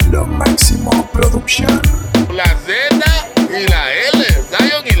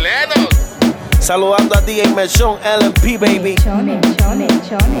Saludando a DJ Mechón, LMP, baby.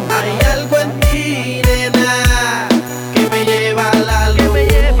 Hay algo en ti, nena, que me lleva a la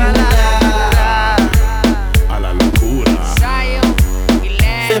locura. A la locura.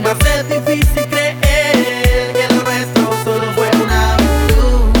 Se me hace difícil creer que lo nuestro solo fue una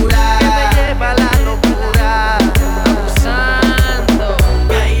aventura. Que me lleva a la locura, abusando.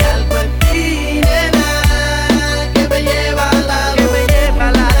 Hay algo en ti, nena, que me lleva a la Que me lleva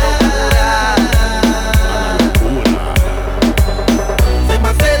a la Locura. Se me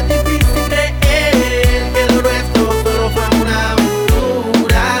hace difícil creer que lo nuestro solo fue una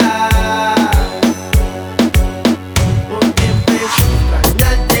aventura. Porque empecé a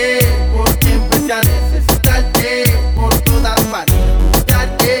extrañarte, porque empecé a necesitarte por todas partes.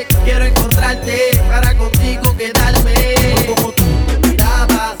 Buscarte, quiero encontrarte para contigo quedarme. Como tú me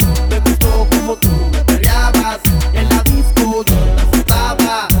mirabas, me gustó como tú me peleabas. En la disco yo te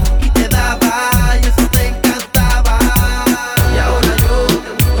asustaba y te daba y eso te encantaba. Y ahora yo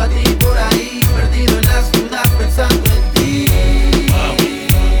te busco a ti por ahí, perdido en la ciudad pensando en ti. Mami,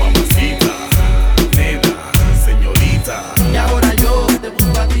 mamacita, nena, señorita. Y ahora yo te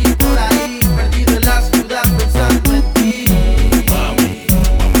busco a ti por ahí, perdido en la ciudad pensando en ti. Mami,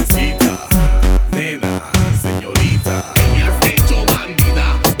 mamacita, nena, señorita. ¿Qué me has hecho, bandida?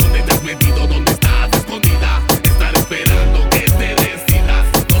 ¿Dónde te has metido? ¿Dónde estás escondida? Estar esperando que te decidas.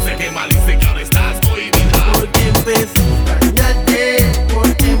 No sé qué mal hice que ahora estás cohibida. Porque empecé a extrañarte,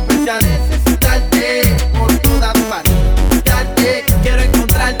 porque empecé a necesitarte por todas partes. Buscarte, quiero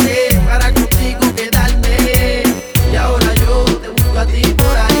encontrarte para contigo quedarme. Y ahora yo te busco a ti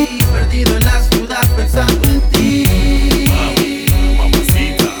por ahí, perdido en la ciudad pensando en ti. Mami,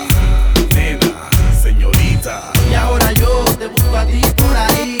 mamacita, nena, señorita. Y ahora yo te busco a ti por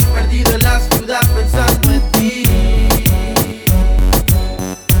ahí, perdido en la ciudad pensando en ti.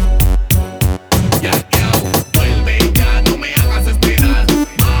 Ya, vuelve ya, no me hagas esperar.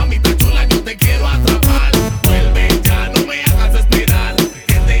 Mamita chula, yo te quiero atrapar. Vuelve ya, no me hagas esperar.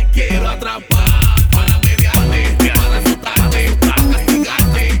 Que te quiero atrapar. Para pelearte, para azotarte, para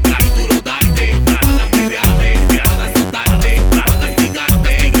castigarte, para duro darte. Para pelearte, para azotarte, para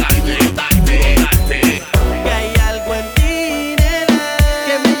castigarte, para duro darte. Que hay algo en ti, nena,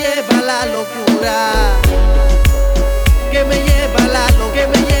 que me lleva a la locura. Que me lleva a la locura, que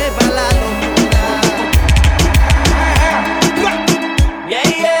me lleva a la locura. Yeah,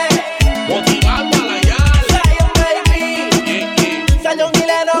 yeah. Motivando a la yal. Zion, baby. Zion y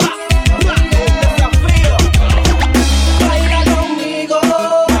Lennox. Desafío. Baila conmigo.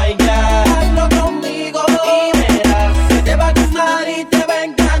 Baila conmigo. Y verás que te va a gustar y te va a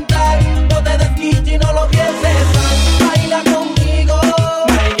encantar. No te desquites y no lo pienses más. Baila conmigo.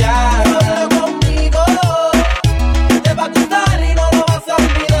 Solo conmigo.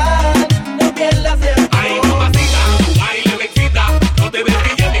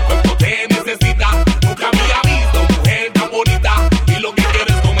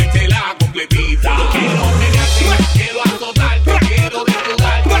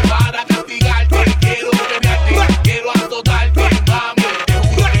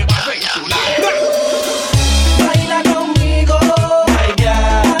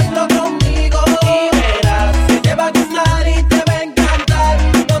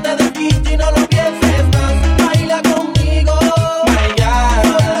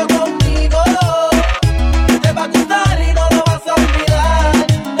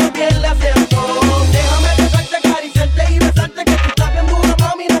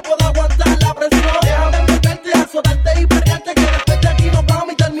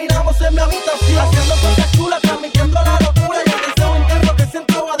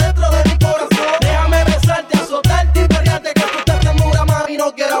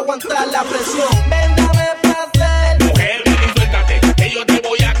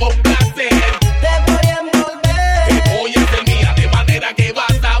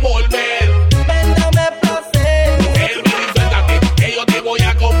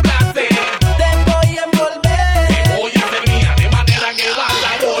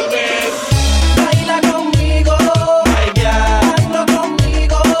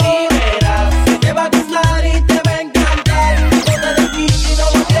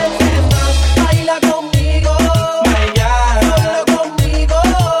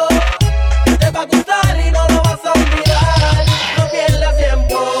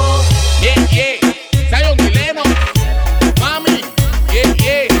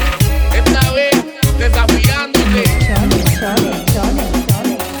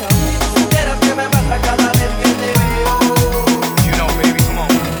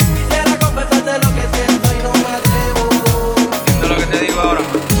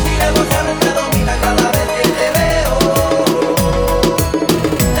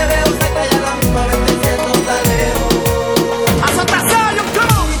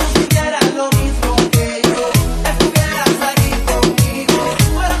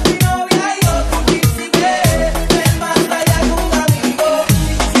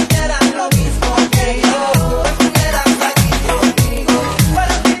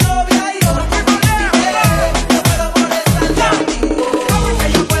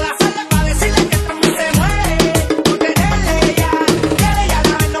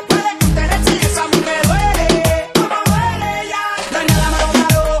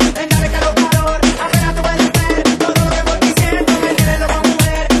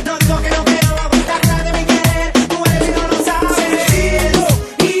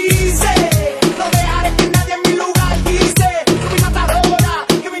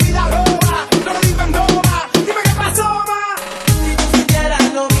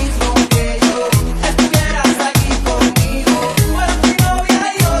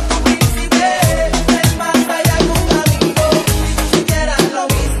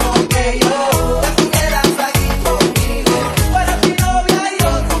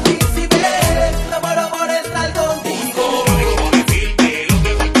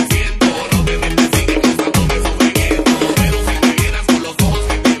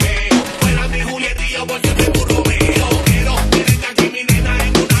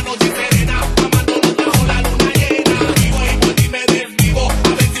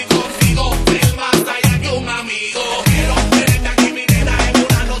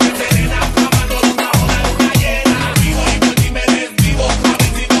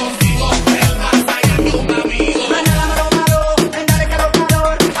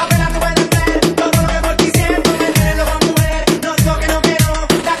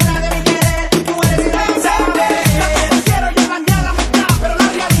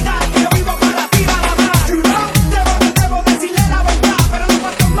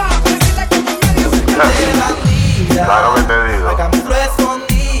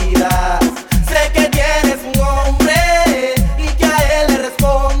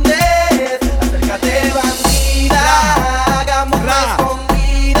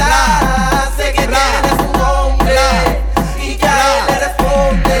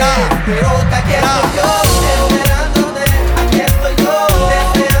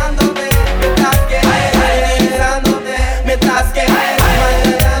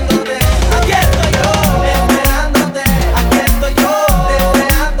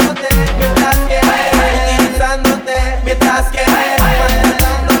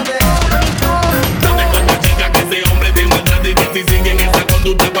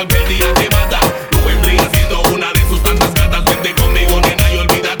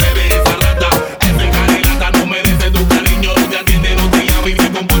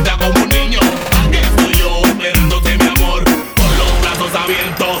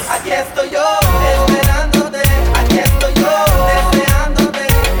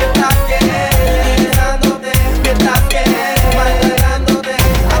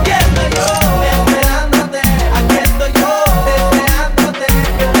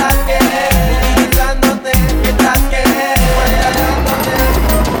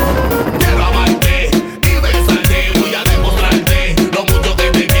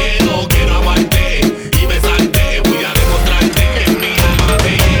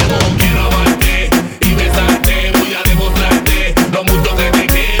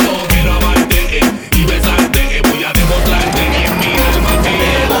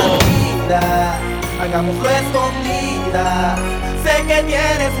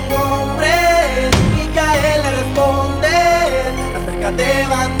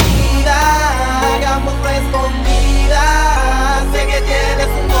 vida, hagámoslo escondidas. Sé que tienes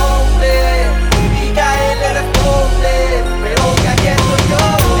un nombre y que a él le respondes, pero que aquí estoy yo,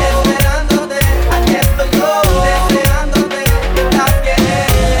 esperándote. Aquí estoy yo, deseándote, mientras quieres,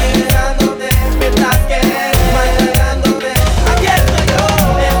 mirándote, mientras quieres, maltratándote. Aquí estoy yo,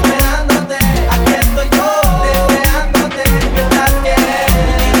 esperándote. Aquí estoy yo, deseándote, mientras quieres,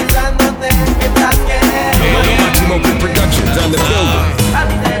 utilizándote, mientras quieres. Máximo Productions on the building. A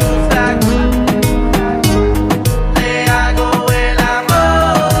ti te gusta, te hago el amor.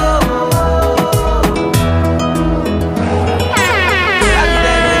 A ti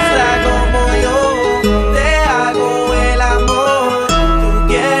te gusta como yo, te hago el amor. Tú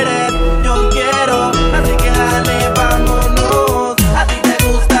quieres, yo quiero, así que dale, vámonos. A ti te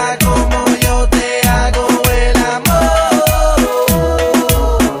gusta como yo, te hago el amor.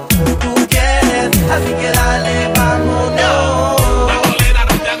 Tú quieres, así que dale, vámonos. La bolera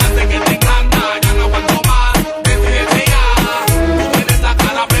no te hagas que te encanta, ya no aguanto más, decídete ya. Tú tienes la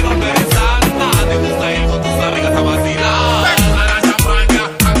cara pero no eres santa, te gusta ir con tus amigas a vacilar. A la champaña,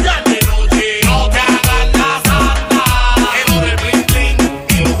 cambiar de noche, no te hagas la santa. El oro, el bling bling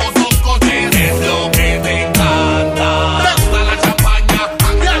y lujosos coches es lo que te encanta. Te gusta la champaña,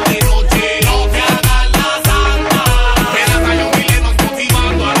 cambiar de noche, no te hagas la santa. Verás a John Milenos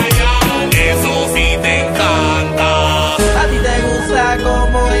motivando a Rayán, eso sí te encanta. A ti te gusta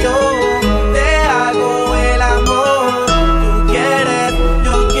como yo, te hago el amor. Tú quieres,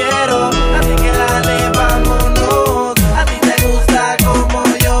 yo quiero, así que dale, vámonos. A ti te gusta como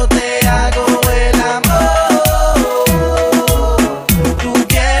yo, te hago el amor. Tú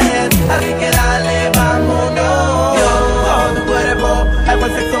quieres, así que dale, vámonos. Yo, bajo tu cuerpo, hago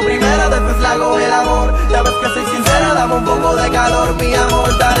el sexo primero, después le hago el amor. Ya ves que soy sincero, dame un poco de calor, mi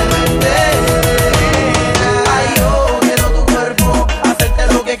amor, dale, vente. Ay, yo quiero tu cuerpo,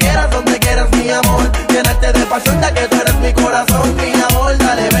 hacerte lo que quieras, donde quieras, mi amor. Llenarte de pasión, ya que tú eres mi corazón, mi amor,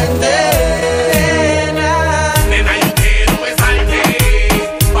 dale, vente. Nena, yo quiero besarte,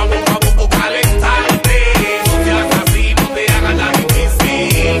 vamos a poco calentarte. No seas así, no te hagas la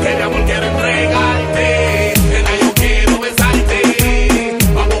difícil, que mi amor quiero entregarte. Nena, yo quiero besarte,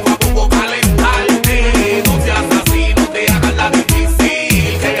 vamos a poco calentarte. No seas así, no te hagas la difícil,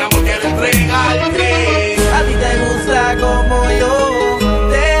 que mi amor quiero entregarte. A ti te gusta como yo,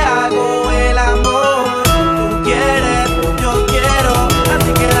 te hago el amor. Tú quieres, yo quiero,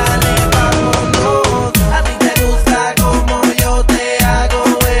 así que dale, vámonos. A ti te gusta como yo, te hago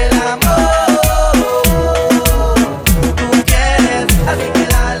el amor. Tú quieres, así que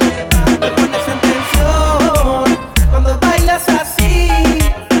dale, me pones en tensión cuando bailas así.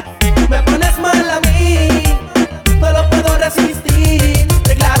 Me pones mal a mí, no lo puedo resistir.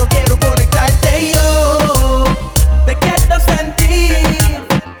 De claro quiero conectarte y yo te quiero sentir.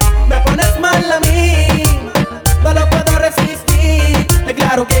 Me pones mal a mí, no lo puedo resistir. De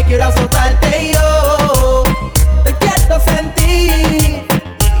claro que quiero azotarte y yo te quiero sentir.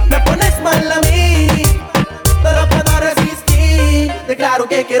 Me pones mal a mí, no lo puedo resistir. De claro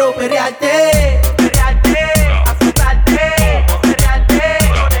que quiero perrearte, azotarte, perrearte,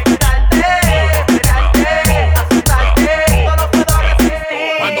 conectarte, perrearte, azotarte. No lo puedo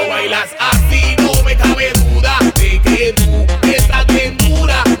resistir. Cuando bailas así no me cabe duda de que tú estás bien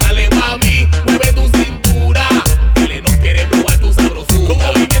dura. Dale mami, mueve tu cintura, dile no quiere probar tu sabrosura. Tu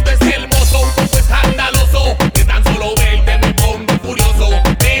movimiento es hermoso, un poco escandaloso, de tan solo verte me pongo furioso.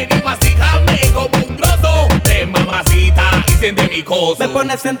 Ven y mastícame como un trozo, ven mamacita y siente mi coso. Me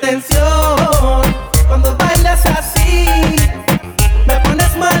pones en tensión cuando bailas así. Me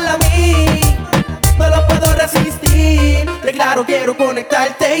pones mal a mí, no lo puedo resistir. De claro quiero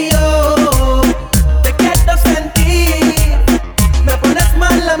conectarte y yo te quiero sentir. Me pones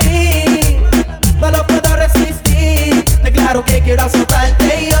mal a mí, no lo puedo resistir. De claro que quiero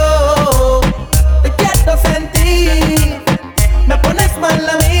azotarte y yo te quiero sentir. Me pones mal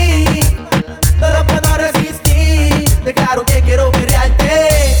a mí, no lo puedo resistir. De claro que quiero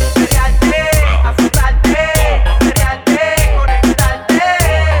perrearte, azotarte, perrearte, conectarte,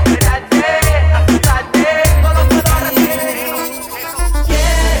 perrearte, azotarte. No lo puedo resistir.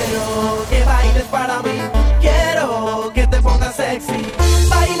 Quiero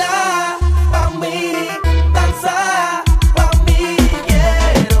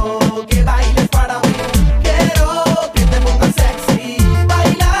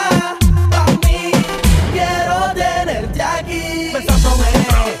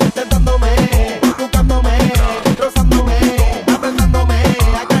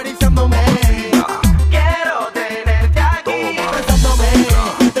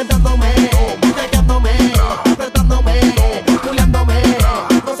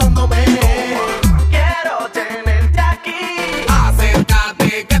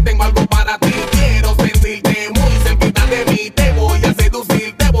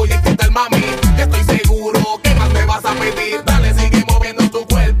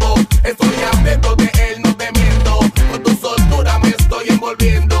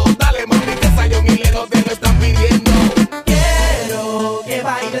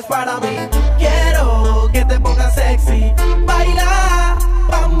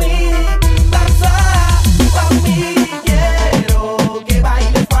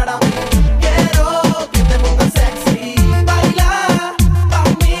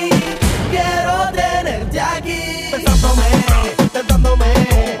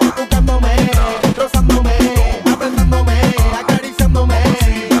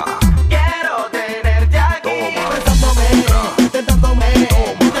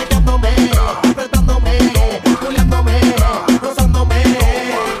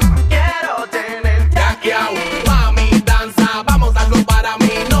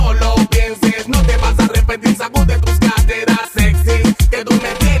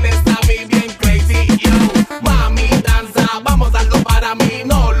a mí.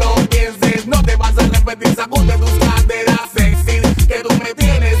 No lo pienses, no te vas a repetir. Sacude tus caderas sexy, que tú me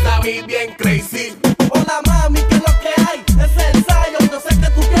tienes a mí bien crazy. Hola mami, ¿qué es lo que hay? Es el ensayo, yo sé que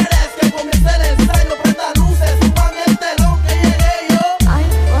tú quieres que comience el ensayo. Prenda luces, suban el telón que llegué yo. Ay,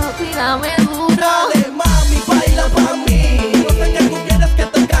 papi, dame duro. Dale mami, baila pa' mí. Yo sé que tú quieres que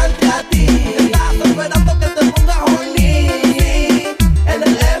te cante a ti. Estás esperando que te ponga horny. En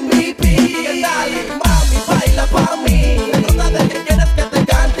el MVP. Dale mami, baila pa' mí. Nota de que quieres que te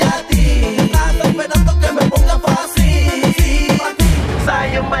cante a ti. Estás esperando que me ponga fácil.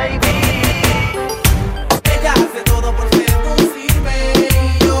 Zion baby. Ella hace todo por seducirme.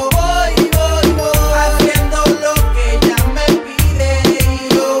 Y yo voy, haciendo lo que ella me pide.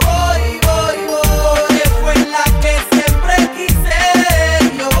 Y yo voy, porque fue la que siempre quise.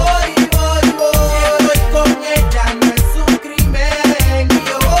 Y yo voy, si estoy con ella no es un crimen. Y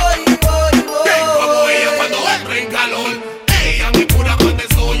yo voy, Bien como ella cuando entra en calor. Ella me cura cuando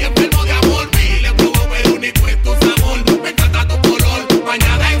estoy enfermo de amor. Miles probó pero único es tu sabor. Me encanta tu color,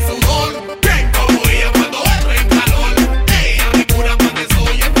 bañada en sudor. Bien como ella cuando entra en calor. Ella me cura cuando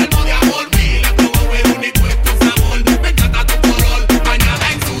estoy enfermo de amor. Miles probó pero único es tu sabor. Me encanta tu color, bañada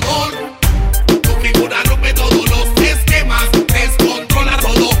en sudor. Tu figura rompe todos los esquemas. Descontrola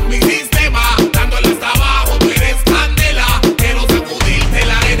todo mi sistema. Dándole hasta abajo, tú eres candela. Quiero sacudirte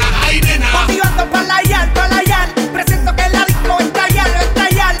la arena, ay nena. motivando para la yal. Presento que la disco estallar.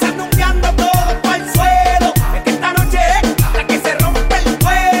 Se anunciando todo para el suelo. Es que esta noche es hasta que se rompe el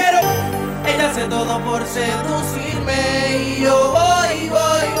cuero. Ella hace todo por seducirme. Y yo voy,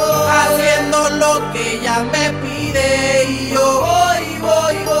 haciendo lo que ella me pide. Y yo voy,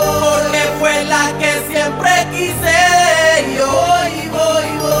 porque fue la que siempre quise. Y yo voy,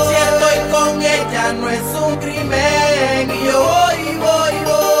 si estoy con ella no es un crimen. Y yo voy,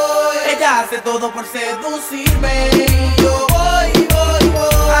 ella hace todo por seducirme. Y yo